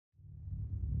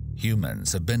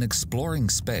Humans have been exploring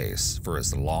space for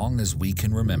as long as we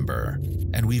can remember,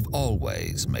 and we've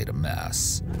always made a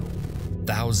mess.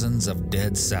 Thousands of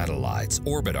dead satellites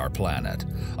orbit our planet,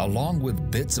 along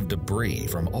with bits of debris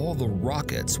from all the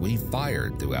rockets we've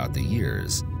fired throughout the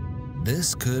years.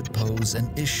 This could pose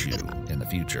an issue in the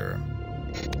future.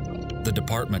 The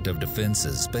Department of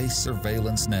Defense's Space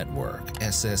Surveillance Network,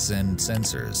 SSN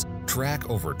sensors, track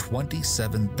over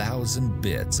 27,000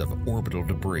 bits of orbital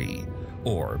debris,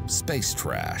 or space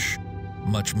trash.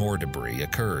 Much more debris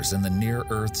occurs in the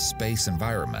near-Earth space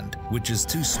environment, which is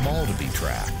too small to be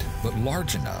tracked, but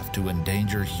large enough to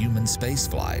endanger human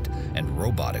spaceflight and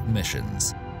robotic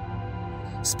missions.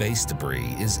 Space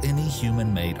debris is any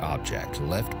human-made object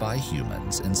left by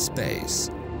humans in space.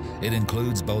 It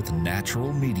includes both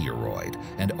natural meteoroid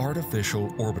and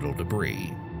artificial orbital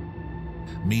debris.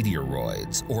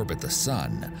 Meteoroids orbit the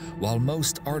Sun, while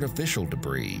most artificial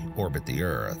debris orbit the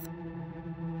Earth.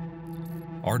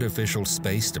 Artificial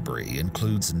space debris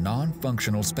includes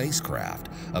non-functional spacecraft,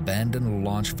 abandoned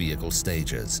launch vehicle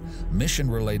stages,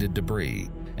 mission-related debris,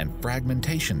 and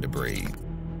fragmentation debris.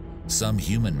 Some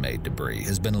human-made debris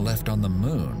has been left on the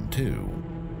Moon, too.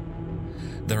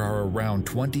 There are around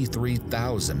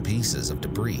 23,000 pieces of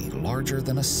debris larger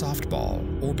than a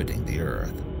softball orbiting the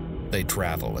Earth. They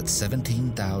travel at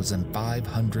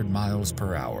 17,500 miles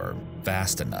per hour,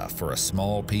 fast enough for a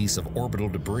small piece of orbital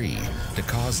debris to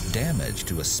cause damage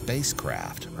to a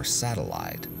spacecraft or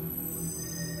satellite.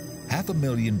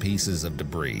 500,000 pieces of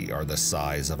debris are the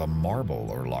size of a marble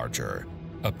or larger,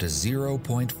 up to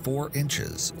 0.4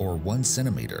 inches or 1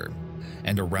 centimeter,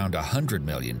 and around 100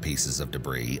 million pieces of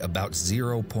debris about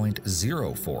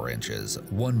 0.04 inches,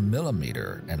 1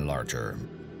 millimeter and larger.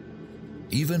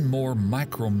 Even more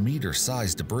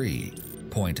micrometer-sized debris,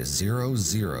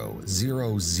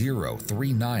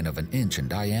 0.000039 of an inch in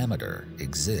diameter,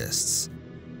 exists.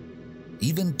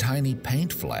 Even tiny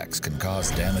paint flecks can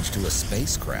cause damage to a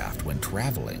spacecraft when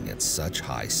traveling at such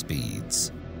high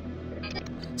speeds.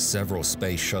 Several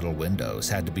space shuttle windows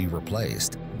had to be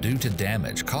replaced due to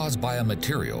damage caused by a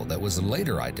material that was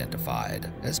later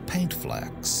identified as paint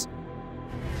flecks.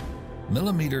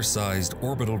 Millimeter-sized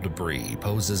orbital debris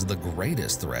poses the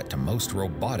greatest threat to most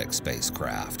robotic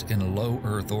spacecraft in low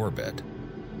Earth orbit.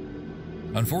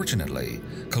 Unfortunately,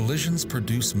 collisions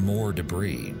produce more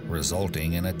debris,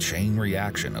 resulting in a chain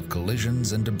reaction of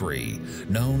collisions and debris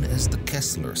known as the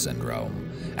Kessler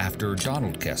Syndrome, after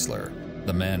Donald Kessler,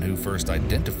 the man who first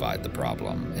identified the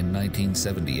problem in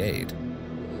 1978.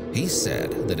 He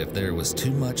said that if there was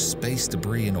too much space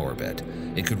debris in orbit,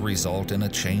 it could result in a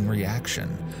chain reaction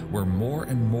where more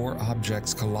and more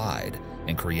objects collide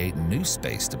and create new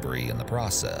space debris in the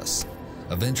process,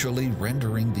 eventually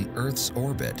rendering the Earth's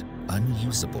orbit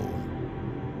unusable.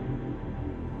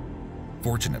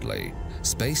 Fortunately,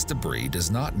 space debris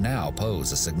does not now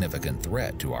pose a significant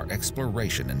threat to our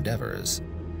exploration endeavors.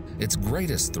 Its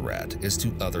greatest threat is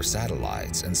to other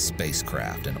satellites and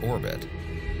spacecraft in orbit.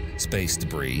 Space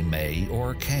debris may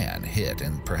or can hit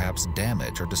and perhaps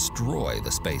damage or destroy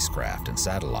the spacecraft and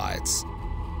satellites.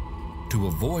 To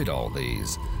avoid all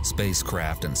these,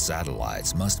 spacecraft and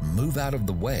satellites must move out of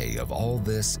the way of all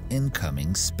this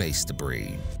incoming space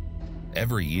debris.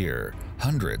 Every year,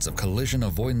 hundreds of collision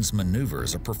avoidance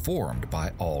maneuvers are performed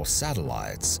by all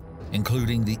satellites,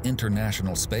 including the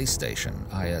International Space Station,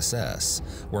 ISS,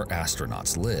 where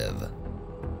astronauts live.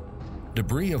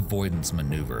 Debris avoidance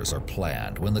maneuvers are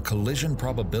planned when the collision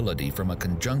probability from a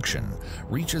conjunction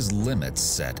reaches limits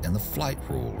set in the flight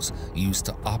rules used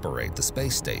to operate the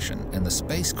space station and the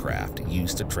spacecraft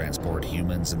used to transport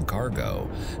humans and cargo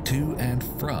to and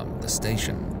from the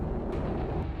station.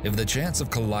 If the chance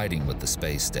of colliding with the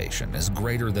space station is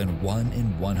greater than 1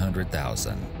 in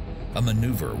 100,000, a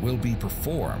maneuver will be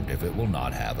performed if it will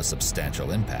not have a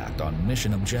substantial impact on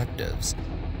mission objectives,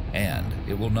 and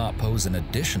it will not pose an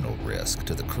additional risk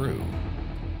to the crew.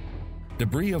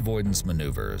 Debris avoidance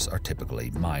maneuvers are typically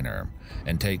minor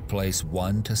and take place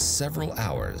 1 to several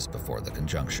hours before the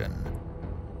conjunction.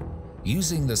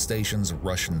 Using the station's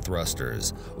Russian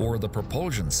thrusters or the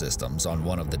propulsion systems on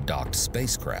one of the docked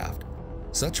spacecraft,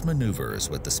 such maneuvers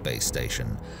with the space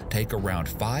station take around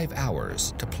 5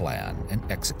 hours to plan and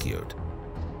execute.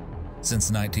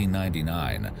 Since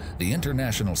 1999, the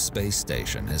International Space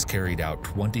Station has carried out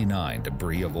 29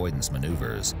 debris avoidance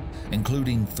maneuvers,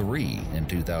 including 3 in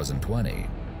 2020.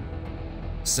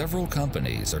 Several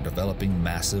companies are developing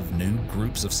massive new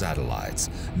groups of satellites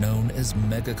known as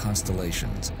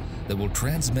mega-constellations that will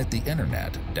transmit the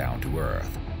internet down to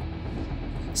Earth.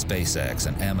 SpaceX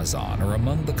and Amazon are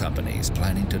among the companies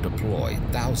planning to deploy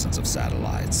thousands of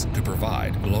satellites to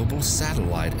provide global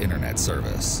satellite internet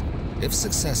service. If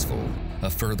successful, a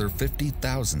further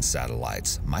 50,000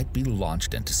 satellites might be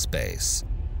launched into space.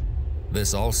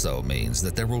 This also means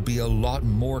that there will be a lot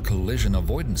more collision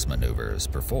avoidance maneuvers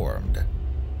performed.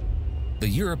 The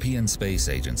European Space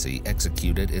Agency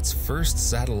executed its first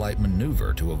satellite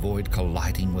maneuver to avoid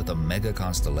colliding with a mega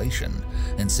constellation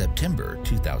in September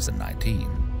 2019.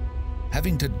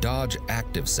 Having to dodge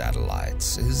active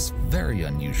satellites is very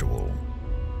unusual.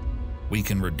 We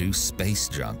can reduce space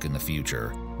junk in the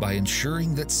future by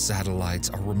ensuring that satellites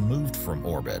are removed from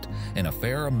orbit in a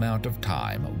fair amount of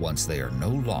time once they are no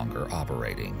longer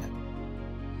operating.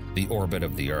 The orbit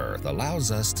of the Earth allows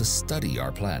us to study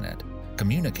our planet,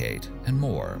 communicate, and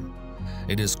more.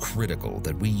 It is critical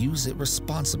that we use it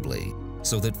responsibly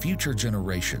so that future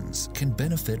generations can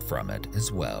benefit from it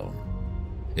as well.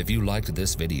 If you liked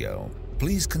this video,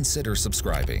 please consider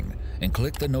subscribing and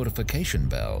click the notification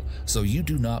bell so you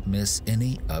do not miss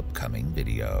any upcoming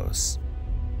videos.